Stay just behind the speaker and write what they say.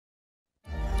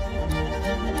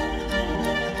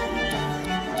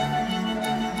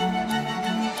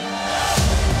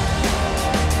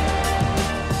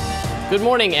Good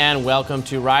morning and welcome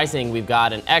to Rising. We've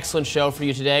got an excellent show for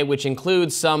you today, which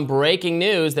includes some breaking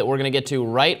news that we're going to get to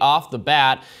right off the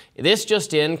bat. This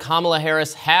just in, Kamala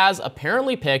Harris has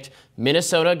apparently picked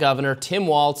Minnesota Governor Tim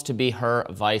Walz to be her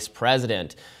vice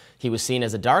president. He was seen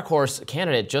as a dark horse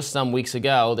candidate just some weeks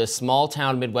ago. This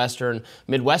small-town Midwesterner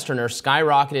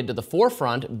skyrocketed to the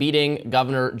forefront, beating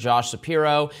Governor Josh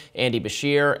Shapiro, Andy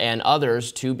Beshear, and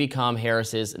others to become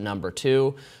Harris's number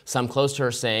 2. Some close to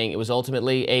her saying it was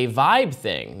ultimately a vibe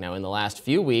thing. Now, in the last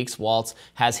few weeks, Walz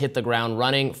has hit the ground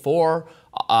running for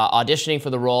auditioning for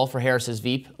the role for Harris's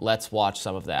Veep. Let's watch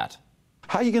some of that.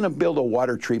 How are you going to build a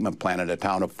water treatment plant in a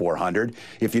town of 400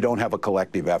 if you don't have a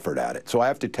collective effort at it? So I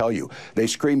have to tell you, they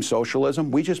scream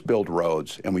socialism. We just build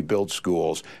roads and we build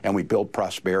schools and we build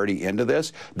prosperity into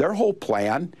this. Their whole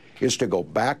plan is to go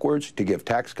backwards, to give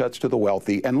tax cuts to the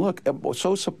wealthy. And look, it was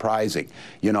so surprising.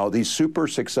 You know, these super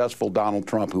successful Donald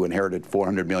Trump, who inherited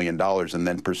 $400 million and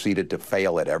then proceeded to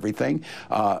fail at everything.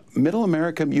 Middle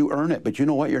America, you earn it, but you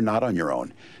know what? You're not on your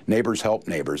own. Neighbors help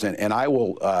neighbors. And I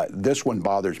will, this one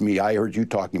bothers me. I heard you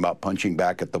talking about punching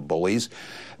back at the bullies.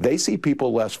 They see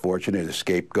people less fortunate as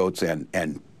scapegoats and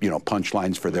you know,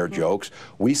 punchlines for their jokes.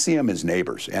 We see them as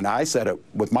neighbors. And I said it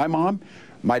with my mom.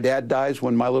 My dad dies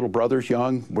when my little brother's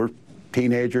young. We're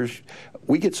teenagers.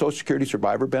 We get Social Security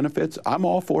survivor benefits. I'm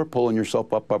all for pulling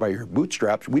yourself up by your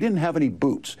bootstraps. We didn't have any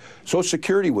boots. Social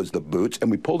Security was the boots, and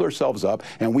we pulled ourselves up,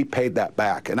 and we paid that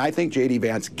back. And I think J.D.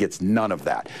 Vance gets none of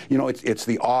that. You know, it's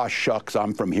the aw shucks,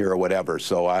 I'm from here or whatever.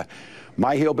 So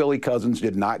my hillbilly cousins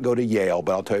did not go to Yale,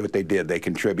 but I'll tell you what they did. They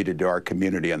contributed to our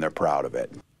community, and they're proud of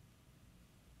it.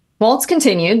 Walz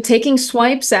continued, taking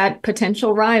swipes at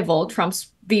potential rival Trump's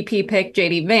VP pick,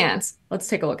 J.D. Vance. Let's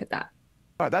take a look at that.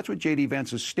 That's what J.D.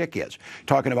 Vance's stick is,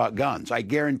 talking about guns. I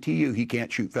guarantee you he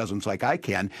can't shoot pheasants like I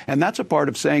can. And that's a part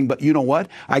of saying, but you know what?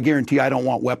 I guarantee I don't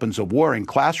want weapons of war in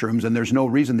classrooms, and there's no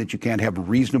reason that you can't have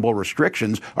reasonable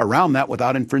restrictions around that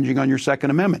without infringing on your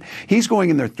Second Amendment. He's going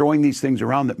in there throwing these things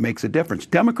around that makes a difference.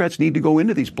 Democrats need to go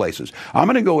into these places. I'm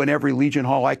going to go in every Legion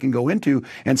Hall I can go into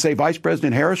and say, Vice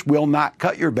President Harris will not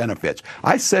cut your benefits.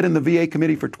 I sat in the VA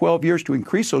committee for 12 years to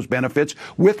increase those benefits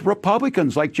with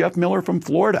Republicans like Jeff Miller from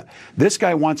Florida. This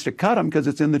guy wants to cut them because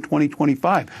it's in the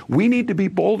 2025. We need to be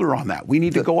bolder on that. We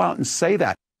need to go out and say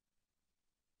that.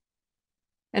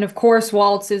 And of course,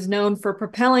 Walz is known for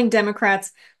propelling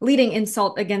Democrats' leading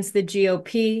insult against the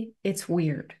GOP. It's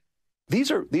weird. These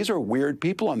are weird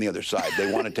people on the other side. They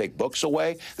want to take books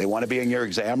away. They want to be in your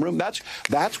exam room.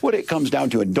 That's what it comes down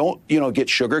to. And don't, you know, get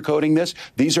sugarcoating this.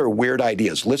 These are weird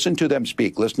ideas. Listen to them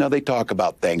speak. Listen to how they talk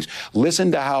about things. Listen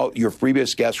to how your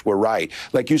previous guests were right.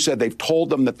 Like you said, they've told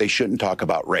them that they shouldn't talk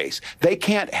about race. They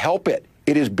can't help it.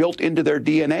 It is built into their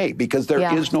DNA because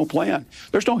there is no plan.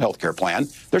 There's no health care plan.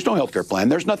 There's no health care plan.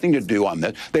 There's nothing to do on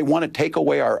this. They want to take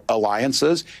away our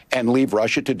alliances and leave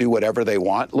Russia to do whatever they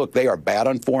want. Look, they are bad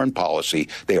on foreign policy.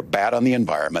 They are bad on the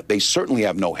environment. They certainly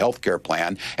have no health care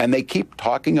plan. And they keep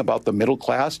talking about the middle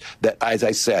class that, as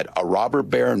I said, a robber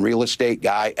baron real estate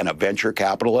guy and a venture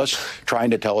capitalist trying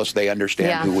to tell us they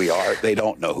understand who we are. They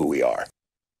don't know who we are.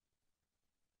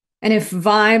 And if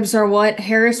vibes are what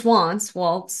Harris wants,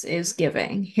 Walz is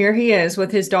giving. Here he is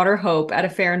with his daughter Hope at a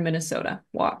fair in Minnesota.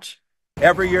 Watch.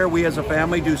 Every year we as a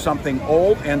family do something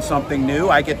old and something new.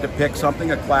 I get to pick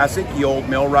something, a classic, the old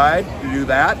mill ride, to do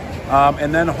that.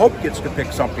 And then Hope gets to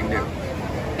pick something new.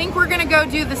 I think we're gonna go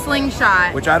do the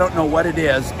slingshot. Which I don't know what it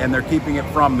is, and they're keeping it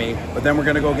from me. But then we're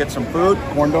gonna go get some food,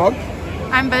 corn dog.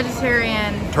 I'm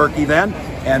vegetarian. Turkey then.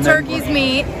 And turkey's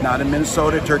meat. Not in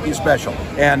Minnesota, turkey special.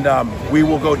 And we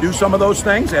will go do some of those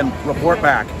things and report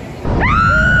back. Oh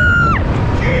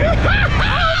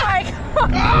my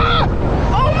God!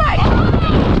 Oh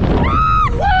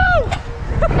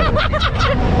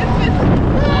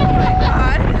my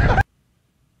God!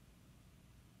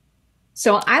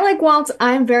 So I like Walz.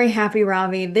 I'm very happy,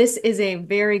 Ravi. This is a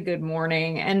very good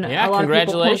morning, and a lot of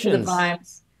people posted the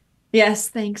vibes. Yes,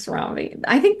 thanks, Ravi.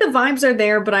 I think the vibes are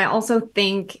there, but I also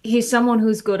think he's someone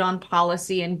who's good on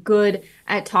policy and good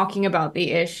at talking about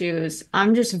the issues.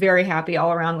 I'm just very happy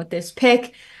all around with this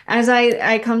pick. As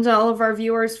I come to all of our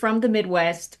viewers from the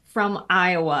Midwest, from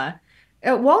Iowa,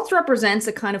 Walz represents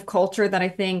a kind of culture that I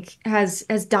think has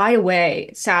died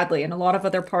away, sadly, in a lot of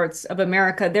other parts of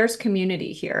America. There's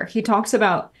community here. He talks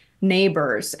about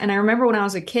neighbors. And I remember when I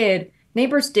was a kid,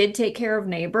 neighbors did take care of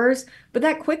neighbors, but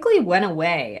that quickly went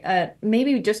away,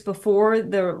 maybe just before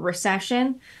the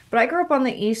recession. But I grew up on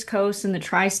the East Coast in the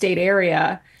tri-state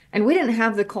area, and we didn't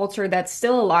have the culture that's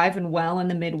still alive and well in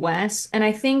the Midwest. And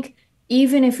I think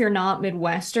even if you're not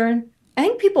Midwestern, I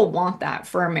think people want that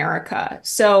for America.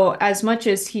 So as much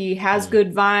as he has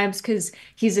good vibes, because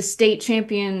he's a state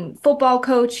champion football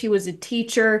coach, he was a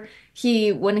teacher.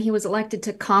 When he was elected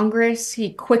to Congress,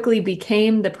 he quickly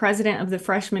became the president of the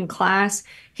freshman class.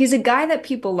 He's a guy that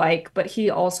people like, but he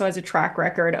also has a track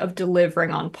record of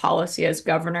delivering on policy as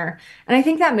governor. And I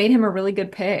think that made him a really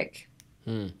good pick.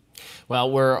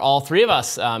 Well, we're all three of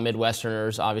us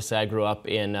Midwesterners. Obviously, I grew up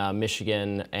in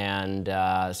Michigan, and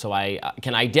so I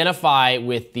can identify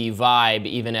with the vibe,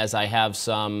 even as I have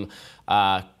some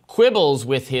quibbles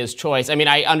with his choice. I mean,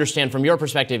 I understand from your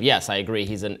perspective, yes, I agree.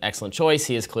 He's an excellent choice.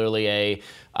 He is clearly a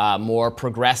more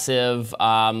progressive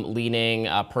leaning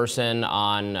person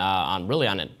on really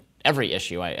on every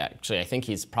issue. I think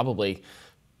he's probably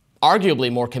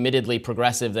arguably more committedly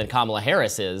progressive than Kamala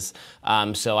Harris is.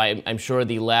 So I'm sure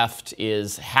the left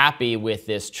is happy with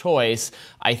this choice.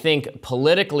 I think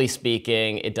politically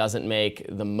speaking, it doesn't make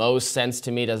the most sense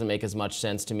to me, doesn't make as much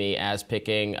sense to me as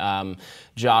picking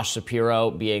Josh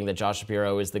Shapiro, being that Josh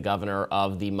Shapiro is the governor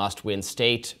of the must-win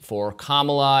state for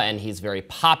Kamala, and he's very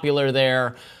popular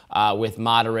there with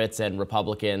moderates and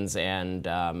Republicans and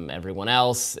everyone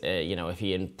else. If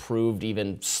he improved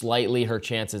even slightly her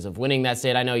chances of winning that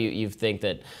state, I know you think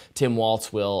that Tim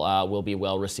Walz will be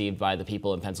well received by the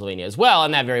people in Pennsylvania as well,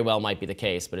 and that very well might be the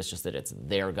case, but it's just that it's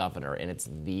their governor and it's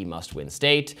the must-win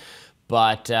state.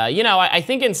 But, I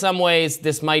think in some ways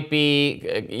this might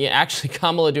be actually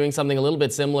Kamala doing something a little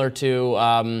bit similar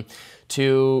to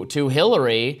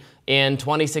Hillary in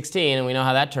 2016, and we know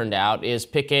how that turned out, is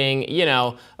picking,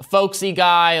 a folksy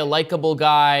guy, a likable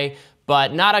guy,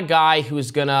 but not a guy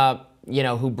who's gonna,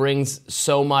 who brings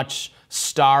so much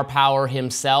star power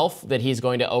himself that he's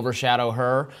going to overshadow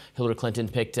her. Hillary Clinton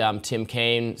picked Tim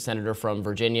Kaine, senator from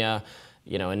Virginia,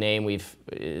 a name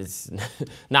is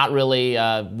not really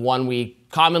one we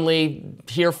commonly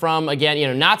hear from.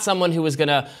 Again, not someone who was going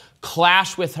to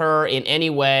clash with her in any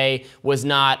way, was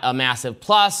not a massive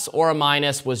plus or a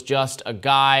minus, was just a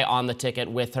guy on the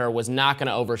ticket with her, was not going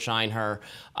to overshine her.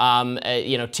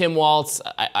 Tim Walz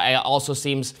I also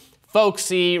seems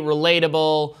folksy,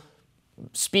 relatable,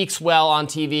 speaks well on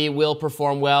TV, will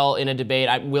perform well in a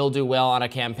debate, will do well on a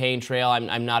campaign trail.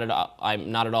 I'm not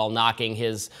at all knocking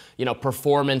his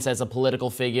performance as a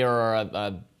political figure or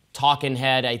a talking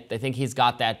head. I think he's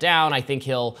got that down. I think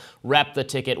he'll rep the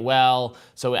ticket well.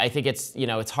 So I think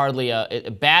it's hardly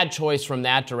a bad choice from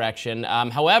that direction.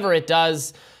 However, it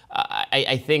does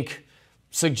I think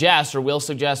will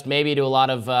suggest maybe to a lot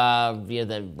of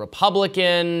the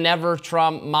Republican, never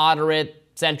Trump, moderate,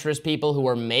 centrist people who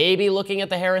are maybe looking at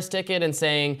the Harris ticket and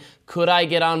saying, could I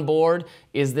get on board?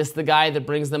 Is this the guy that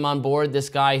brings them on board? This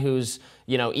guy who's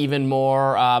even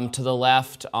more to the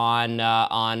left on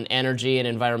energy and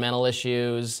environmental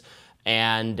issues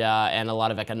and a lot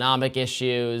of economic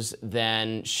issues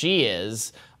than she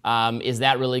is. Is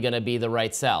that really going to be the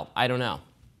right sell? I don't know.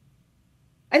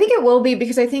 I think it will be,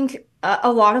 because I think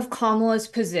a lot of Kamala's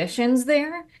positions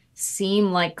there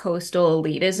seem like coastal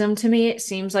elitism to me. It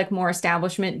seems like more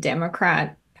establishment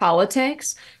Democrat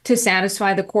politics to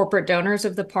satisfy the corporate donors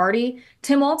of the party.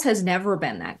 Tim Walz has never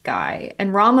been that guy.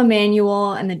 And Rahm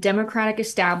Emanuel and the Democratic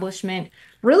establishment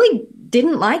really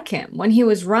didn't like him when he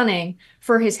was running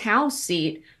for his House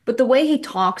seat. But the way he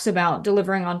talks about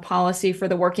delivering on policy for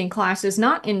the working class is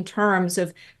not in terms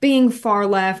of being far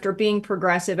left or being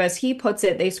progressive. As he puts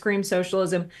it, they scream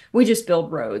socialism. We just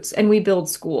build roads and we build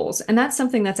schools. And that's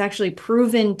something that's actually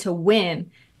proven to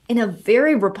win in a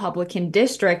very Republican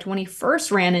district when he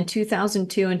first ran in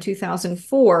 2002 and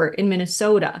 2004 in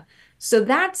Minnesota. So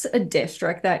that's a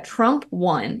district that Trump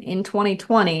won in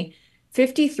 2020,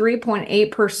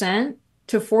 53.8%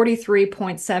 to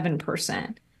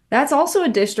 43.7%. That's also a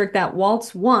district that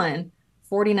Walz won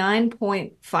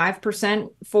 49.5%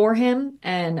 for him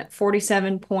and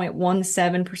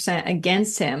 47.17%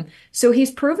 against him. So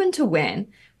he's proven to win.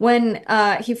 When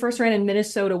he first ran in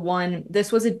Minnesota 1,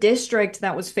 this was a district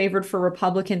that was favored for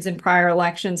Republicans in prior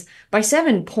elections by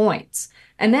 7 points.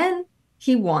 And then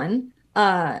he won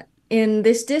in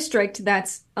this district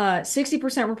that's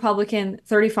 60% Republican,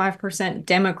 35%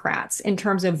 Democrats in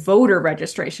terms of voter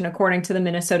registration, according to the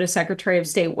Minnesota Secretary of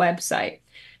State website.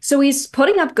 So he's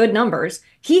putting up good numbers.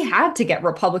 He had to get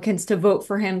Republicans to vote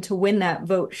for him to win that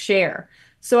vote share.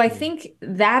 So I think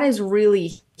that is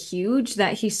really huge,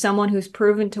 that he's someone who's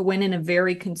proven to win in a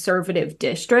very conservative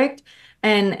district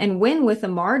and win with a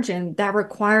margin that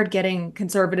required getting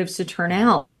conservatives to turn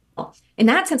out. In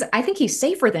that sense, I think he's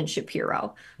safer than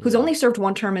Shapiro, who's only served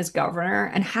one term as governor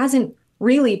and hasn't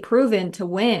really proven to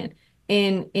win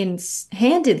in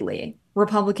handedly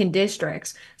Republican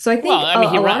districts. So I think well, I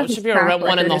mean, Shapiro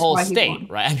won in the whole state,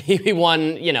 right? I mean, he won,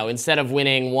 instead of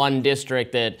winning one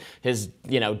district that his,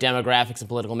 demographics and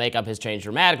political makeup has changed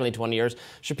dramatically in 20 years,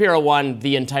 Shapiro won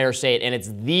the entire state, and it's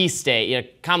the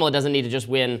state. Kamala doesn't need to just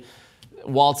win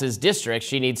Walz's district.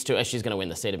 She's going to win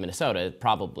the state of Minnesota,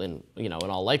 probably, in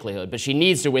all likelihood, but she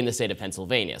needs to win the state of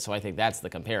Pennsylvania. So I think that's the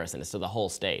comparison, is to the whole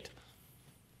state.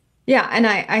 Yeah, and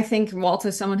I think Walz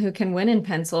is someone who can win in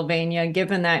Pennsylvania,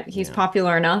 given that he's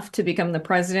popular enough to become the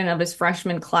president of his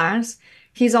freshman class.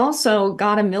 He's also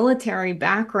got a military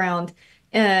background.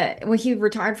 When he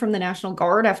retired from the National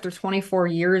Guard after 24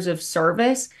 years of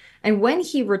service. And when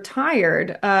he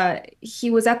retired, he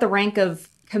was at the rank of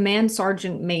Command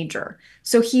Sergeant Major.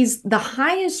 So he's the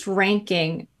highest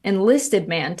ranking enlisted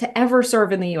man to ever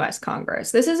serve in the U.S.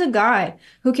 Congress. This is a guy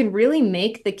who can really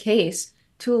make the case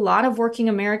to a lot of working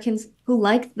Americans who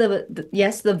like the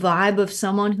vibe of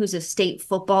someone who's a state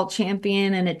football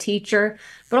champion and a teacher,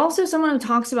 but also someone who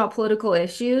talks about political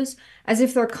issues as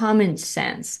if they're common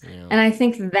sense. Yeah. And I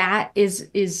think that is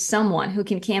someone who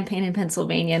can campaign in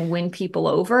Pennsylvania and win people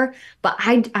over. But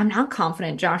I'm not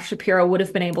confident Josh Shapiro would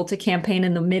have been able to campaign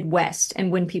in the Midwest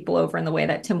and win people over in the way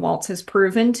that Tim Walz has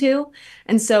proven to.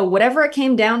 And so whatever it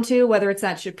came down to, whether it's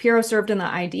that Shapiro served in the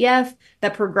IDF,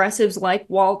 that progressives like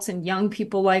Walz and young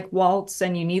people like Walz,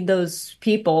 and you need those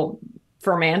people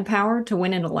for manpower to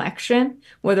win an election,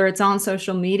 whether it's on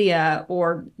social media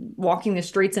or walking the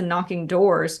streets and knocking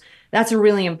doors, that's a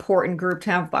really important group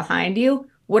to have behind you.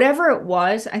 Whatever it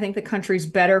was, I think the country's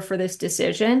better for this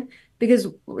decision, because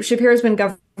Shapiro's been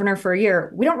governor for a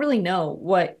year. We don't really know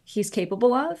what he's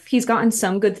capable of. He's gotten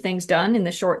some good things done in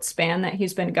the short span that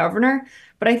he's been governor,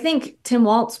 but I think Tim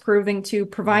Walz proving to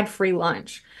provide free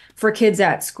lunch for kids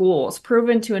at schools,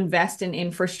 proven to invest in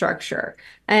infrastructure,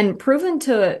 and proven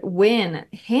to win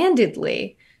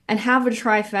handedly and have a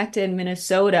trifecta in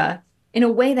Minnesota in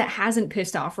a way that hasn't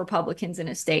pissed off Republicans in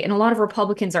his state. And a lot of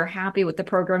Republicans are happy with the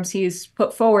programs he's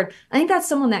put forward. I think that's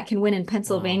someone that can win in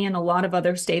Pennsylvania and a lot of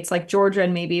other states like Georgia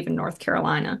and maybe even North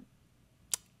Carolina.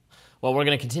 Well, we're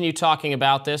going to continue talking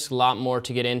about this. A lot more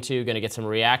to get into. Going to get some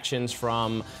reactions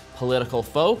from political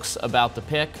folks about the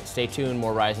pick. Stay tuned.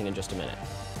 More Rising in just a minute.